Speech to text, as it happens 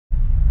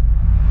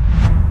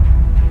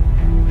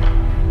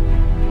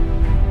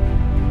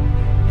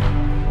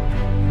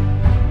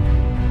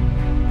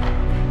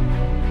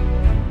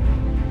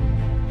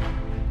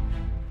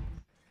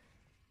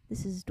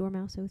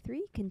Dormouse03,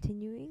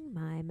 continuing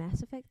my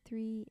Mass Effect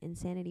 3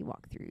 Insanity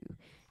walkthrough.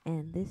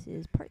 And this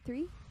is part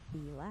 3,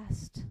 the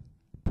last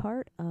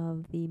part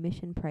of the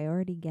mission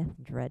Priority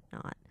Geth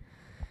Dreadnought.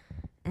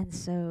 And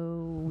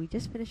so we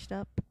just finished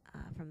up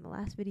from the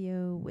last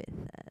video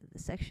with the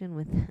section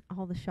with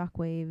all the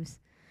shockwaves,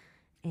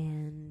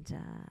 and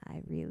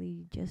I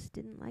really just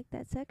didn't like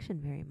that section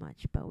very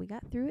much, but we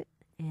got through it,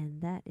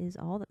 and that is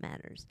all that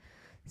matters.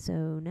 So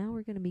now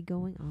we're going to be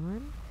going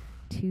on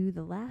to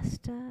the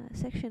last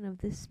section of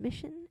this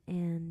mission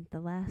and the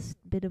last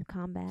bit of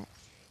combat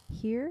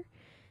here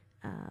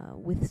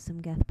with some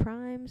Geth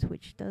primes,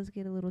 which does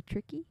get a little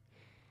tricky.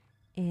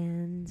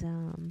 And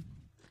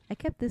I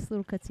kept this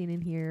little cutscene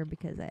in here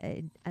because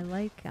I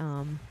like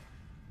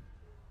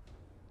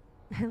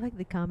I like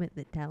the comment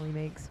that Tally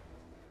makes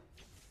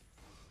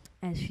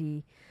as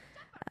she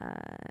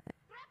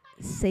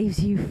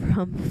saves you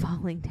from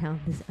falling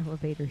down this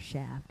elevator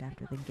shaft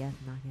after the Geth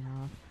knock it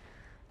off.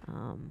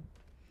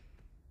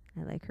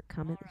 I like her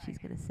comment that she's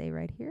going to say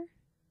right here.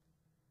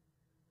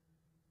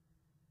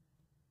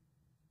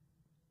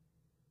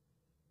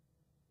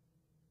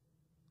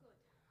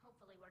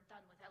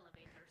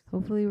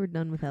 Hopefully we're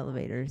done with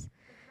elevators.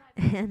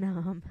 And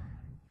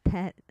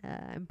that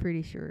I'm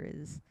pretty sure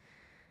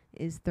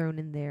is thrown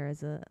in there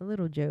as a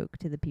little joke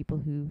to the people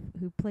who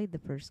played the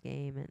first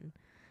game, and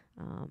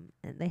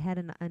they had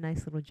a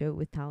nice little joke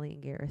with Tali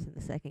and Garrus in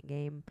the second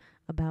game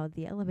about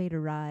the elevator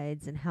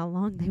rides and how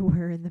long they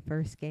were in the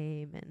first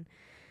game. And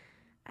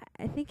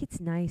I think it's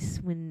nice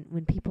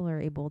when people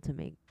are able to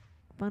make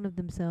fun of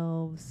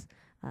themselves,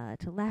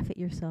 to laugh at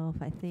yourself.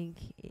 I think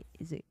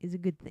is a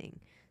good thing.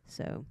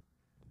 So,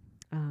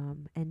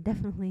 and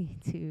definitely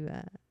to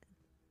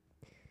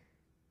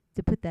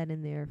put that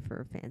in there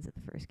for fans of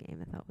the first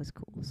game, I thought was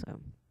cool. So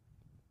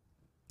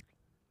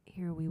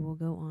here we will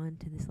go on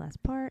to this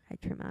last part. I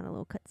trim out a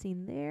little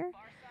cutscene there,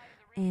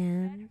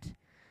 and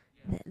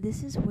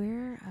this is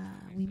where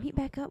we meet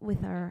back up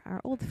with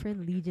our old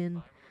friend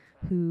Legion,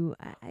 who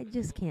I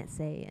just can't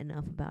say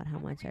enough about how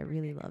much I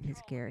really love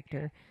his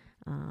character.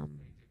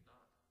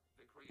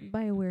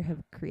 BioWare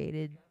have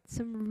created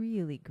some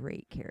really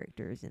great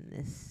characters in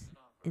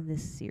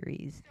this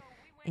series,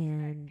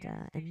 and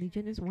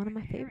Legion is one of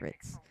my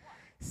favorites.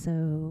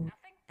 So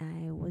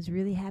I was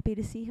really happy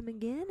to see him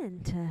again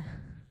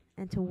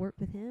and to work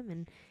with him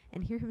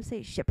and hear him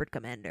say "Shepard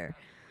Commander"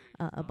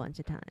 a bunch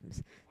of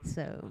times.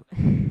 So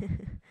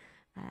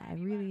I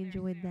really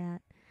enjoyed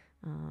that.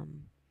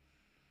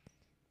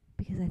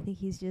 Because I think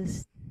he's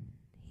just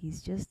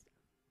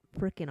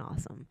frickin'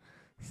 awesome.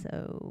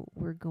 So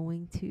we're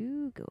going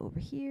to go over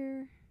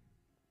here,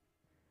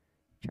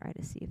 try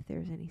to see if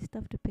there's any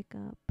stuff to pick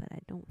up, but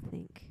I don't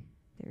think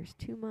there's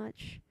too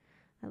much.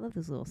 I love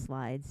those little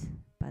slides,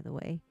 by the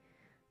way.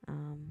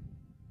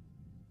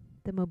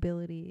 The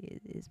mobility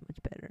is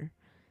much better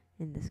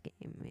in this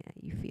game. Yeah,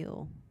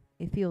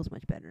 it feels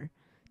much better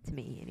to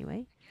me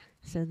anyway.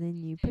 So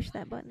then you push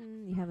that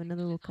button, you have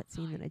another little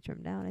cutscene that I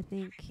trimmed out, I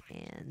think,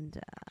 and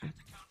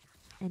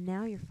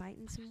now you're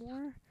fighting some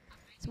more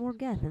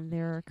Geth, and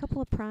there are a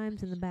couple of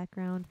primes in the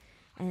background,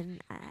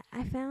 and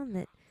I found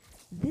that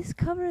this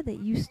cover that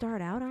you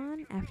start out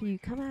on after you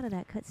come out of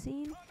that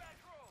cutscene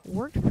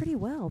worked pretty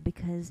well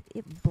because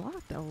it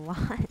blocked a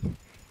lot.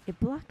 It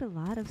blocked a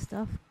lot of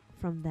stuff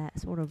from that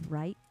sort of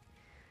right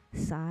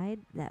side,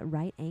 that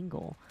right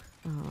angle,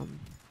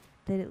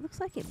 that it looks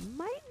like it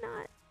might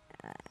not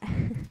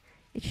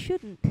it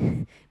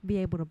shouldn't be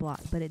able to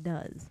block, but it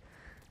does.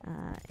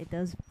 It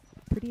does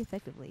pretty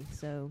effectively.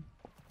 So,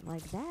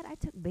 like that, I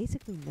took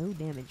basically no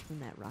damage from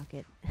that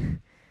rocket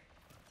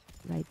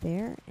right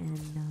there,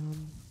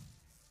 and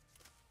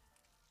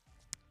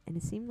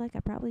it seemed like I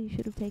probably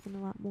should have taken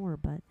a lot more,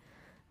 but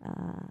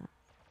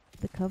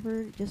the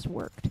cover just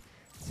worked.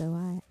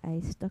 So I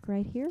stuck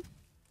right here,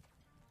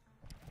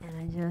 and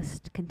I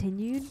just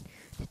continued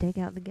to take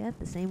out the Geth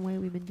the same way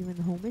we've been doing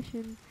the whole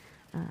mission.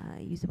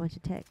 Use a bunch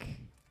of tech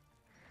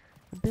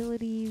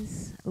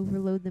abilities,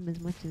 overload them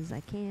as much as I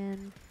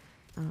can,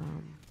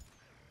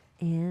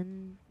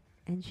 and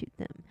shoot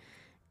them.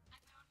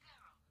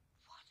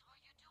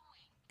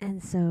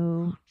 And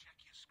so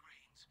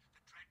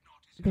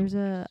there's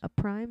a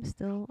prime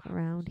still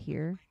around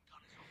here,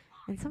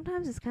 and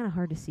sometimes it's kind of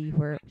hard to see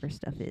where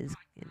stuff is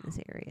in this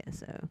area,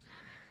 so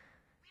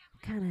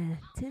kind of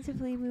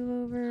tentatively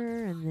move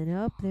over, and then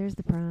up there's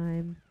the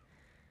prime,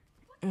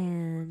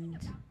 and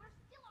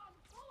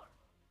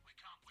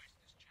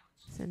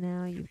so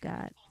now you've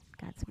got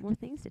some more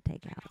things to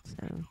take out.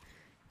 So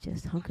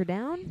just hunker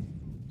down,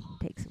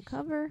 take some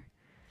cover,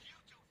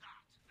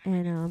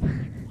 and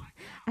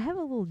I have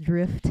a little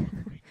drift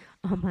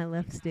on my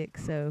left stick,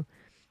 so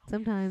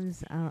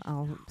sometimes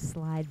I'll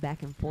slide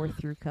back and forth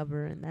through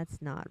cover, and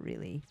that's not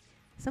really.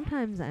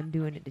 Sometimes I'm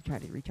doing it to try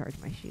to recharge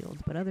my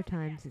shields, but other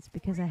times it's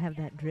because I have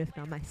that drift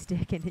on my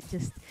stick, and it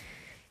just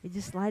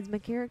slides my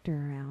character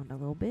around a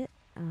little bit.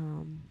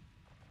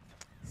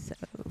 So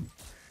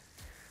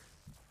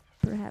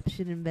perhaps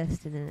should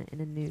invest in a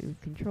new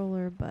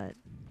controller, but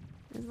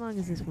as long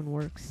as this one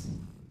works,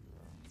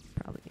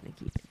 probably gonna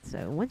keep it.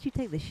 So once you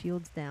take the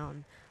shields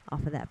down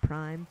off of that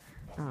prime,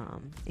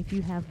 if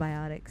you have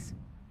biotics,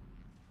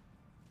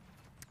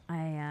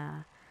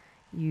 I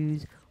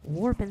use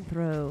warp and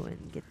throw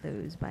and get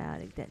those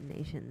biotic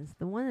detonations.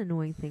 The one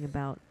annoying thing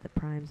about the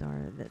primes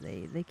are that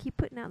they keep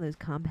putting out those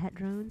combat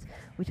drones,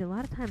 which a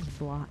lot of times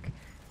block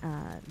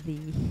the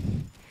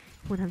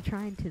when I'm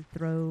trying to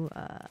throw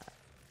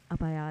a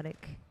biotic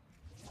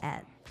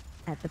at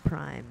the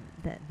prime,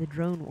 that the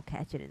drone will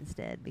catch it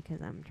instead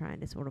because I'm trying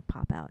to sort of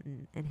pop out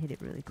and hit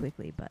it really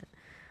quickly. But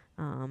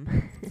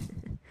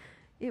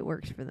it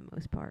works for the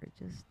most part.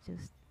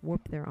 Just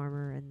warp their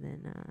armor and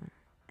then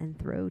and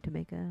throw to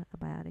make a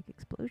biotic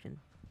explosion.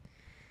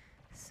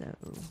 So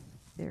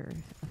there's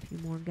a few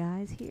more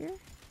guys here.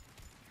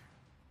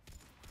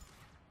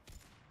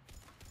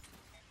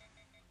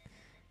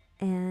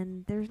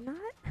 And there's not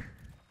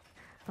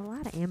a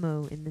lot of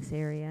ammo in this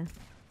area.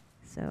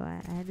 So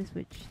I had to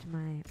switch to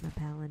my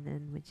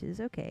paladin, which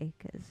is okay,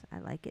 because I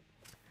like it.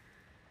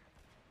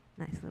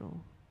 Nice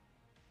little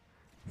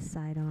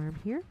sidearm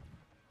here.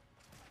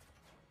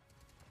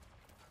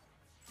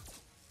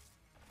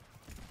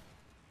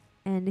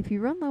 And if you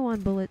run low on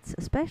bullets,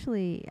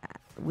 especially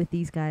with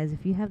these guys,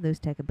 if you have those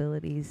tech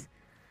abilities,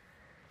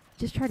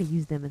 just try to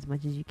use them as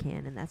much as you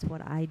can. And that's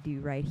what I do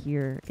right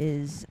here.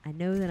 Is I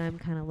know that I'm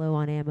kind of low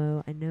on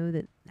ammo. I know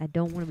that I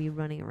don't want to be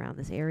running around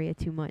this area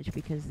too much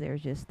because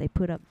they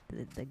put up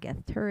the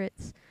Geth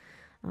turrets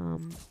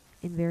in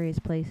various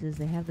places.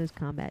 They have those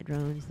combat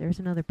drones. There's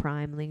another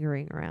prime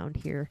lingering around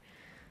here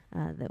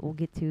that we'll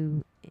get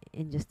to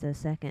in just a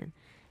second.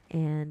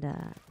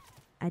 And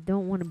I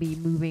don't want to be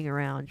moving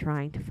around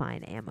trying to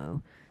find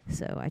ammo.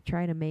 So I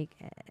try to make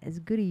as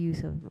good a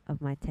use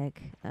of my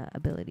tech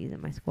abilities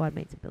and my squad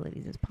mates'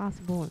 abilities as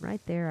possible. And right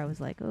there I was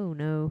like, oh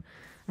no,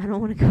 I don't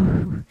want to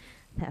go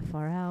that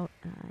far out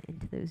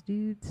into those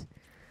dudes.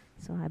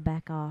 So I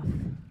back off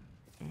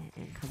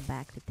and come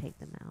back to take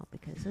them out,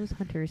 because those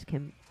hunters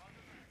can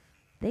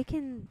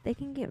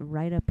get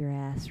right up your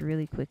ass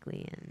really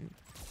quickly, and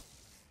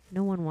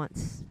no one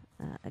wants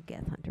a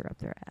Geth hunter up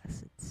their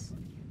ass. It's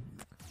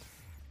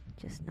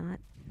just not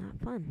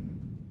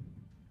fun.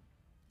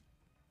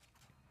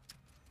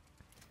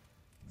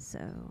 So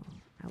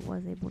I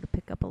was able to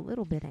pick up a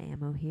little bit of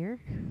ammo here,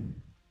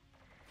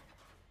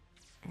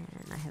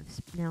 and I have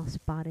now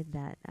spotted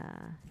that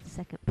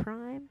second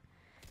prime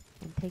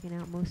and taken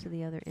out most of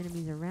the other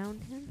enemies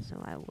around him.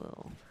 So I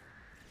will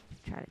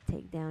try to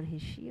take down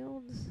his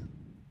shields.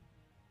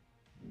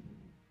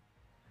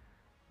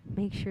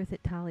 Make sure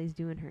that Tali's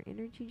doing her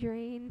energy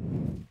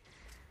drain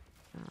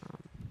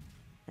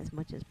as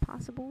much as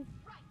possible,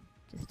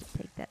 just to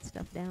take that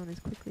stuff down as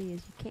quickly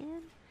as you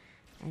can.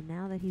 And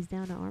now that he's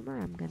down to armor,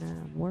 I'm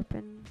gonna warp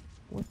and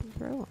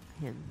throw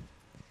him,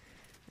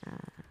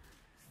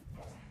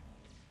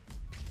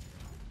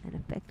 and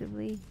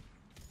effectively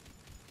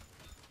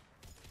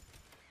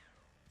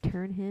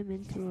turn him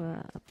into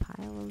a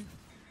pile of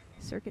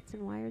circuits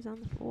and wires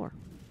on the floor.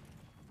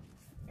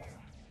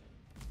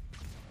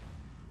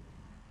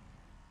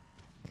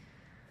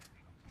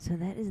 So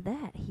that is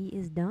that. He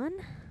is done.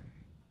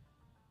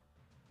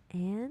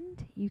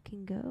 And you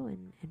can go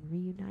and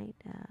reunite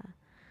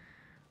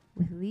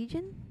with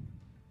Legion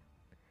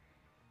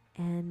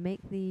and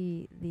make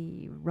the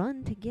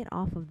run to get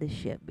off of this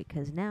ship,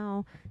 because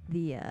now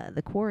the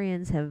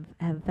Quarians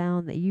have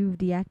found that you've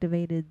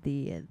deactivated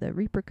the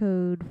Reaper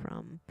code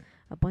from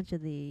a bunch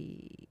of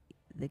the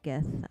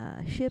Geth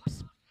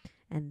ships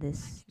and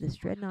this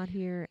Dreadnought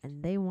here,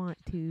 and they want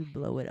to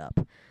blow it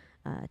up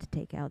to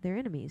take out their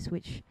enemies,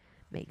 which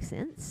makes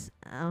sense.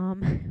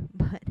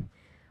 But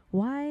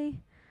why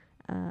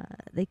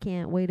they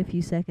can't wait a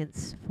few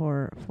seconds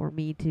for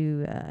me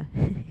to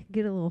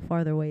get a little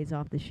farther ways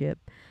off the ship,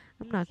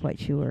 I'm not quite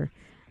sure.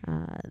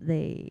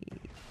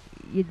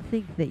 You'd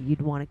think that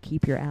you'd want to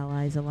keep your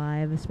allies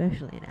alive,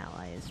 especially an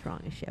ally as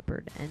strong as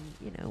Shepard. And,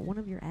 you know, one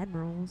of your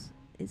admirals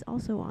is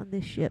also on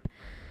this ship.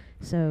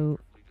 So,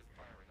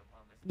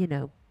 you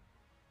know,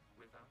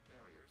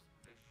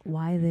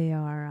 why they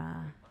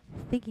are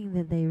thinking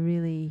that they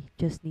really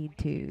just need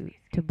to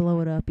blow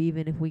it up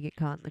even if we get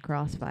caught in the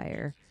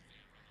crossfire,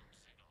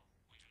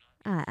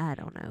 I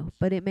don't know.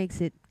 But it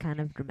makes it kind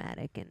of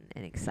dramatic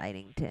and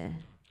exciting to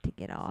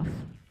get off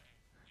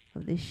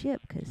of this ship,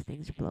 because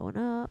things are blowing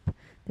up.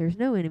 There's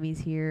no enemies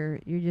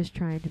here. You're just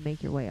trying to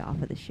make your way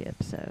off of the ship.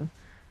 So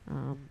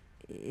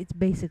it's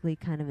basically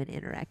kind of an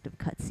interactive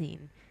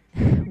cutscene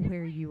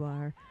where you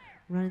are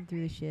running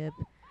through the ship,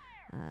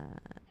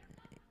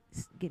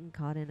 getting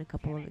caught in a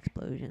couple of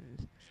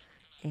explosions,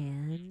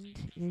 and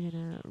you're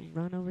gonna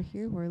run over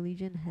here where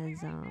Legion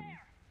has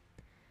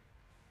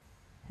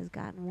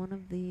gotten one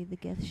of the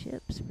Geth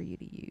ships for you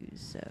to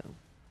use. So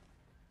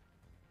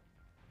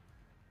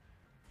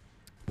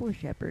poor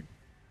Shepard.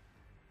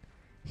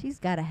 She's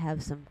got to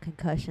have some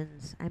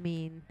concussions. I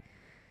mean,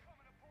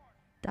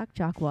 Doc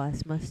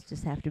Chakwas must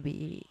just have to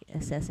be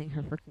assessing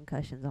her for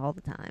concussions all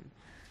the time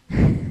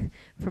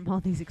from all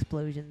these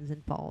explosions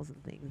and falls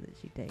and things that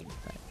she takes.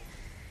 But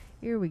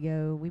here we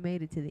go. We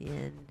made it to the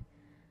end.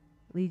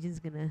 Legion's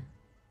gonna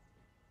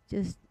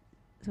just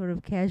sort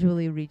of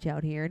casually reach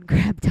out here and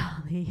grab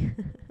Dolly.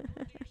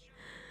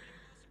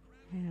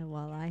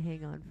 While I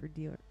hang on for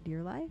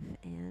dear life,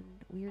 and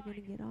we are going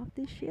to get off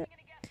this ship.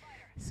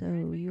 So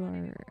you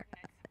are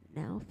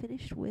now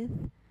finished with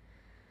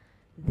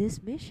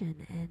this mission,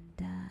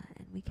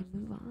 and we can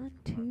move on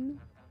to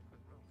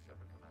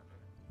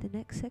the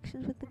next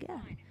sections with the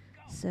Geth.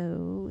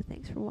 So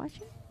thanks for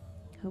watching.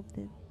 Hope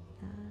that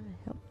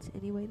helped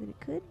any way that it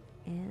could,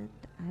 and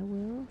I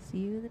will see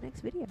you in the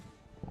next video.